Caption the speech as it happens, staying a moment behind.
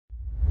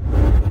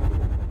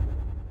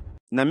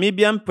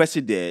Namibian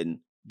President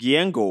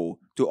Geingob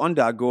to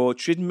undergo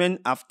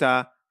treatment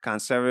after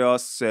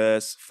cancerous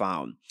cells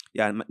found.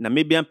 Yeah,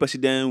 Namibian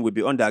president will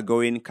be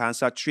undergoing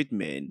cancer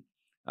treatment.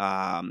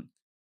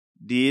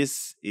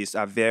 This is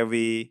a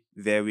very,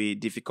 very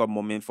difficult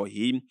moment for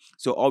him.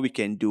 So all we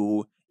can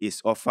do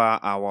is offer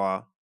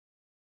our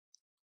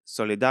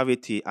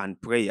solidarity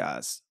and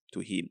prayers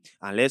to him.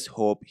 And let's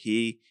hope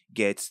he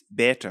gets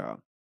better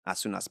as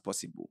soon as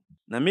possible.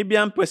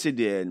 Namibian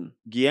President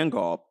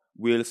Geingob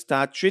will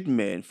start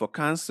treatment for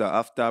cancer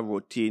after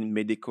routine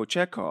medical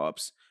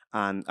checkups,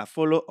 and a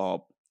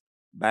follow-up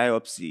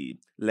biopsy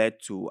led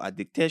to a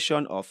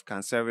detection of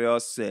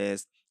cancerous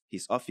cells,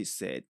 his office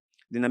said.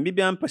 The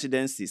Namibian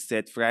presidency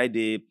said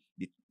Friday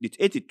the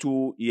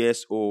 82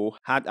 years old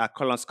had a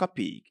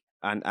colonoscopic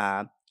and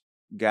a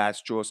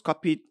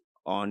gastroscopic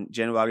on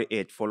January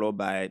 8, followed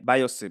by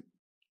biopsy.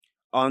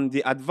 On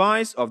the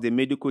advice of the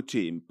medical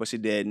team,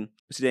 President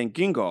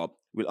Geingob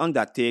will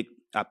undertake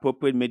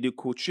appropriate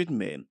medical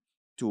treatment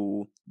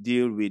to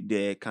deal with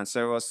the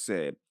cancerous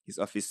cell, his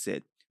office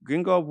said.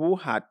 Geingob, who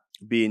had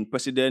been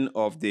president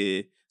of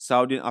the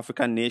Southern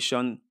African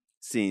nation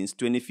since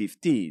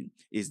 2015,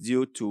 is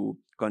due to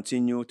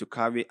continue to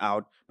carry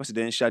out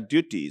presidential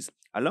duties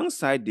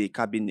alongside the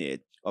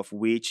cabinet, of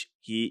which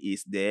he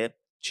is the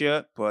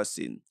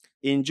chairperson.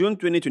 In June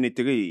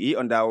 2023, he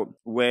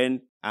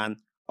underwent an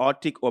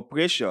aortic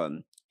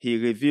operation he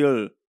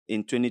revealed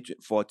in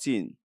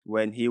 2014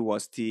 when he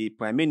was the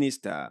prime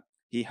minister.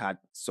 He had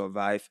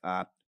survived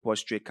a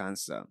prostate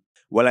cancer.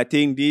 Well, I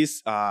think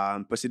this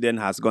president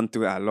has gone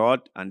through a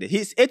lot, and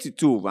he's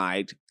 82,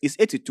 right? He's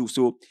 82.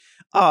 So,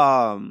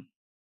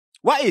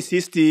 why is he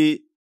still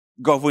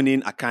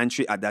governing a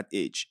country at that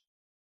age?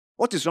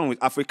 What is wrong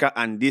with Africa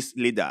and these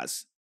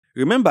leaders?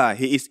 Remember,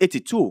 he is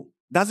 82.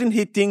 Doesn't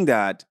he think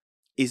that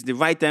it's the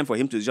right time for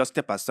him to just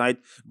step aside,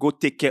 go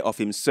take care of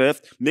himself,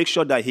 make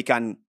sure that he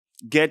can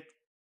get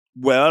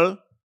well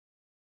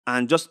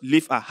and just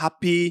live a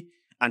happy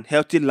and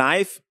healthy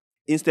life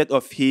instead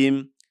of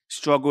him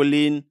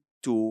struggling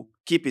to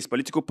keep his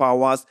political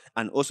powers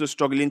and also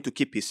struggling to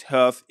keep his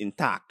health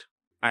intact?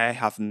 I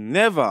have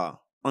never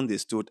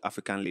understood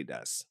African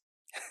leaders.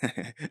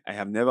 I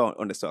have never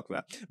understood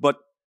that. But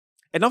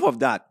enough of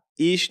that,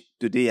 each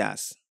to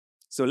theirs.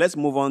 So let's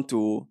move on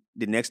to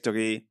the next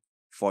story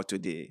for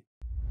today.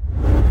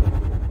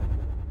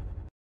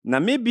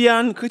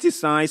 Namibian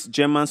criticized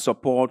German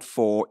support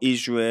for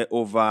Israel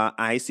over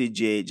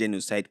ICJ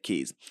genocide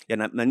case. Yeah,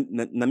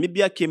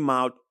 Namibia came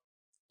out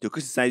to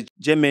criticize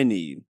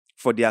Germany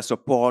for their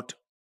support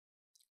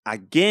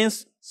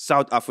against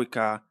South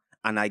Africa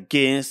and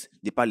against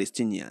the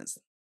Palestinians.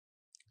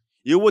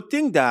 You would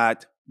think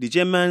that the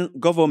German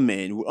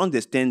government will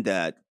understand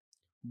that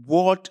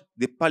what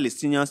the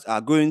Palestinians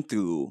are going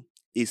through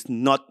is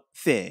not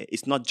fair,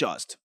 it's not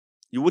just.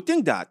 You would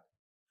think that,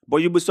 but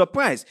you'll be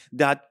surprised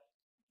that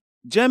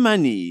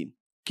Germany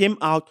came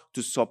out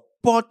to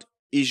support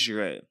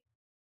Israel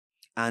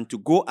and to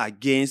go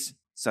against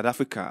South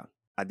Africa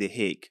at The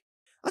Hague.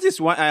 That is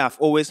why I have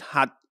always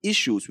had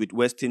issues with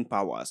Western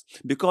powers,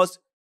 because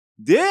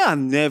they are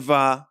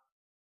never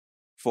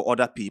for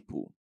other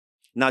people.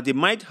 Now, they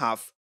might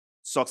have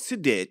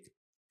succeeded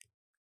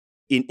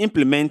in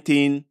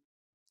implementing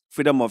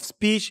freedom of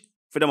speech,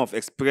 freedom of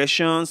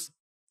expressions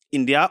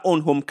in their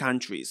own home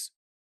countries.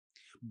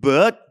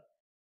 But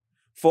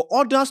for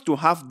others to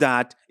have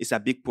that is a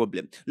big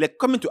problem. Like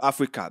coming to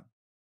Africa,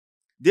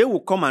 they will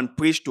come and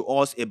preach to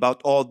us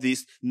about all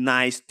these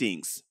nice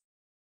things.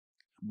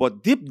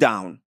 But deep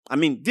down,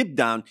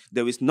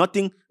 there is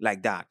nothing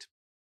like that.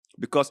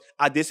 Because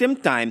at the same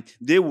time,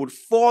 they would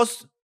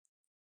force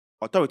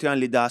authoritarian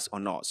leaders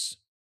on us.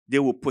 They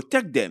will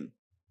protect them.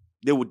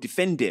 They will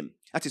defend them.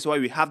 That is why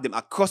we have them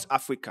across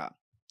Africa,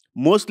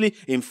 mostly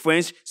in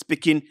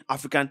French-speaking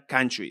African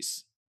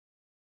countries.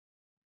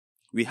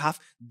 We have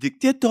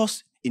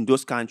dictators in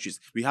those countries.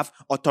 We have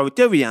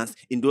authoritarians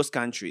in those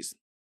countries.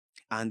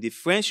 And the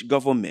French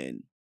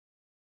government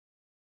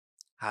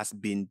has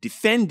been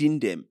defending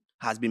them,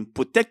 has been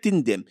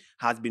protecting them,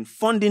 has been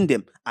funding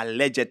them,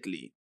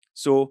 allegedly.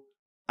 So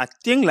a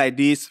thing like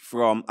this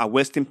from a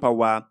Western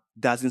power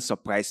doesn't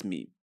surprise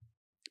me,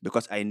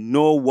 because I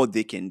know what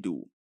they can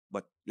do.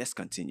 But let's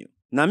continue.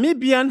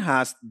 Namibia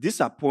has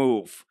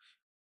disapproved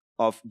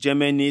of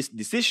Germany's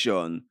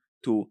decision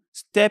to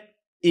step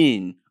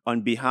in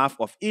on behalf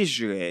of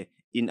Israel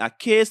in a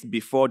case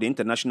before the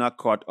International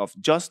Court of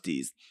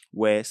Justice,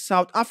 where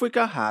South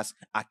Africa has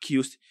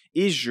accused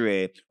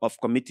Israel of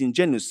committing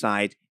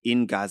genocide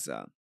in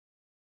Gaza.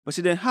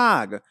 President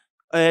Hage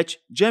urged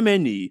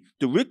Germany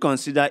to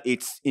reconsider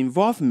its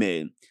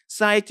involvement,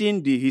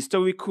 citing the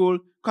historical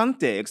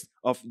context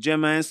of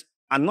Germany's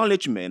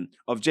acknowledgement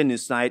of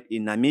genocide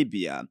in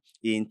Namibia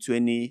in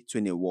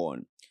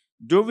 2021.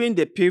 During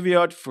the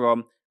period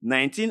from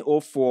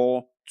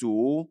 1904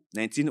 to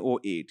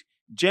 1908,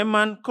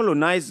 German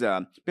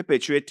colonizer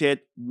perpetrated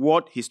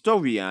what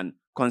historians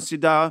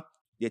consider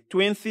the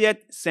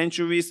 20th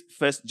century's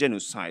first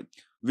genocide,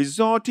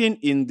 resulting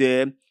in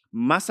the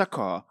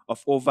massacre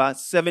of over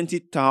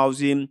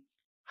 70,000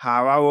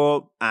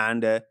 Hararo,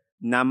 and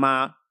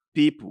Nama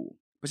people.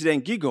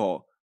 President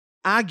Geingob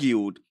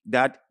argued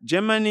that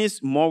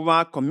Germany's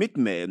moral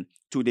commitment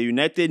to the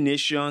United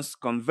Nations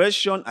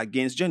Convention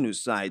Against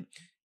Genocide,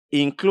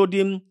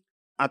 including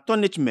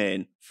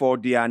acknowledgement for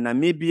their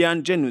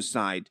Namibian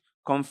genocide,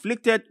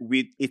 conflicted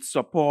with its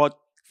support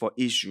for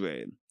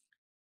Israel.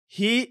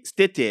 He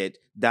stated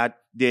that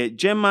the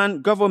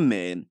German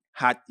government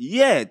had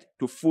yet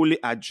to fully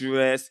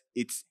address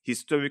its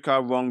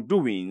historical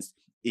wrongdoings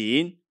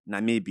in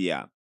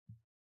Namibia.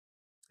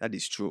 That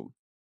is true.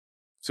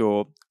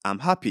 So I'm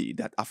happy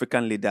that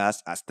African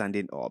leaders are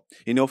standing up.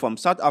 From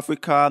South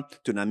Africa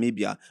to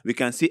Namibia, we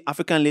can see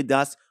African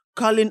leaders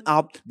calling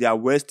out their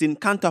Western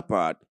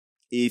counterpart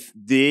if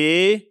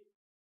they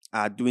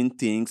are doing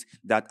things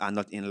that are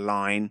not in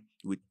line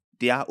with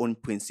their own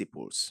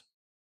principles.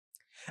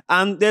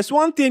 And there's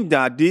one thing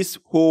that this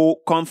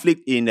whole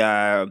conflict in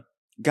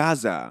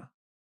Gaza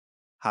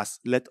has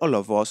let all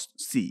of us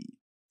see.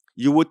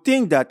 You would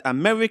think that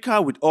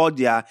America, with all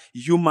their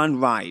human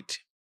rights,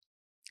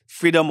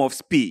 freedom of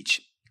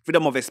speech,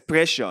 freedom of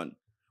expression,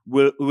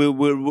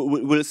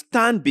 will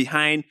stand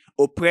behind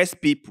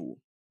oppressed people,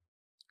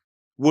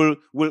 will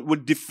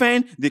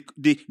defend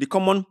the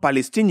common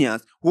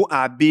Palestinians who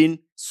are being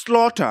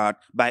slaughtered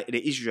by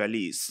the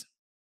Israelis.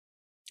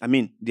 I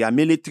mean, their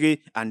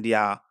military and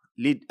their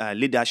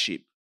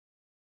leadership,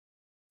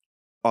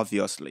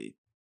 obviously.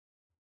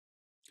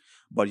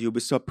 But you'll be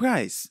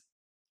surprised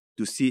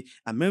to see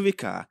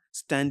America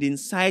standing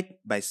side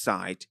by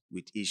side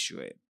with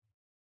Israel.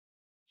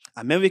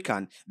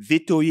 American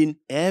vetoing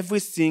every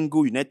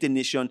single United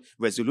Nations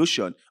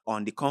resolution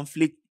on the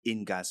conflict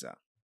in Gaza.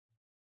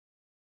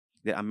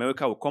 Then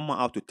America will come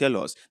out to tell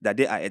us that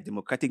they are a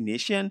democratic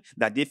nation,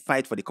 that they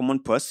fight for the common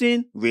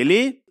person,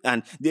 really?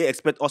 And they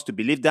expect us to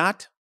believe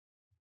that?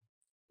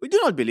 We do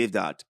not believe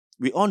that.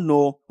 We all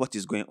know what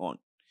is going on.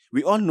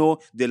 We all know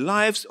the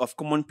lives of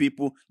common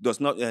people do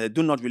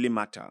not really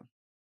matter.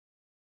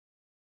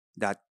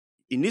 That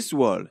in this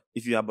world,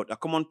 if you are but a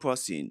common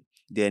person,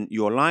 then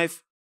your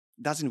life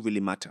doesn't really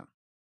matter.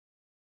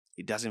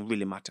 It doesn't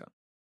really matter.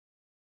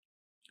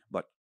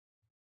 But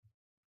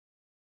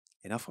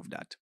enough of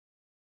that.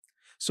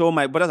 So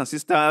my brothers and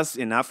sisters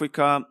in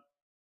Africa,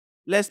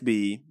 let's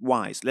be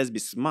wise. Let's be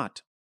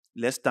smart.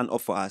 Let's stand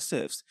up for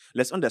ourselves.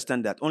 Let's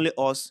understand that only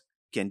us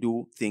can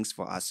do things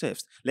for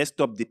ourselves. Let's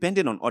stop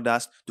depending on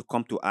others to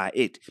come to our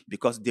aid,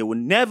 because they will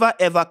never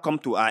ever come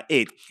to our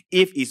aid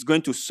if it's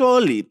going to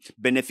solely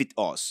benefit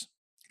us.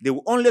 They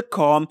will only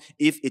come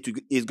if it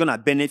is going to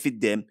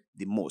benefit them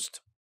the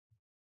most.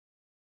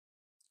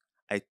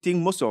 I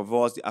think most of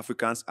us, the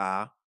Africans,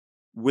 are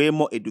way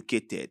more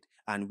educated,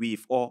 and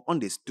we've all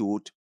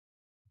understood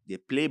the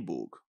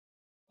playbook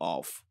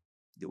of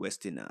the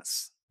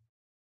Westerners.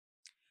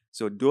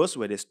 So those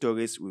were the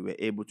stories we were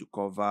able to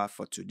cover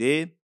for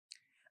today,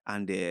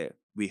 and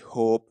we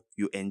hope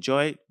you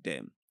enjoyed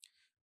them.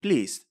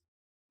 Please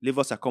leave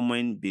us a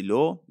comment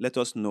below. Let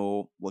us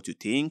know what you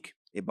think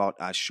about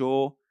our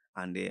show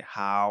and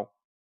how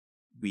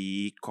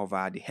we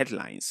cover the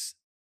headlines.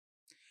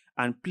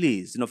 And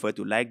please don't forget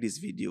to like this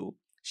video,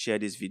 share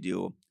this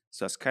video,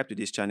 subscribe to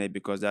this channel,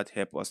 because that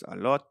helps us a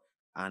lot,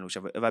 and we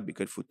shall ever be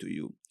grateful to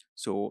you.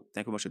 So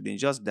thank you very much for doing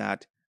just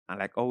that, and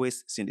like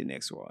always, see you in the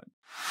next one.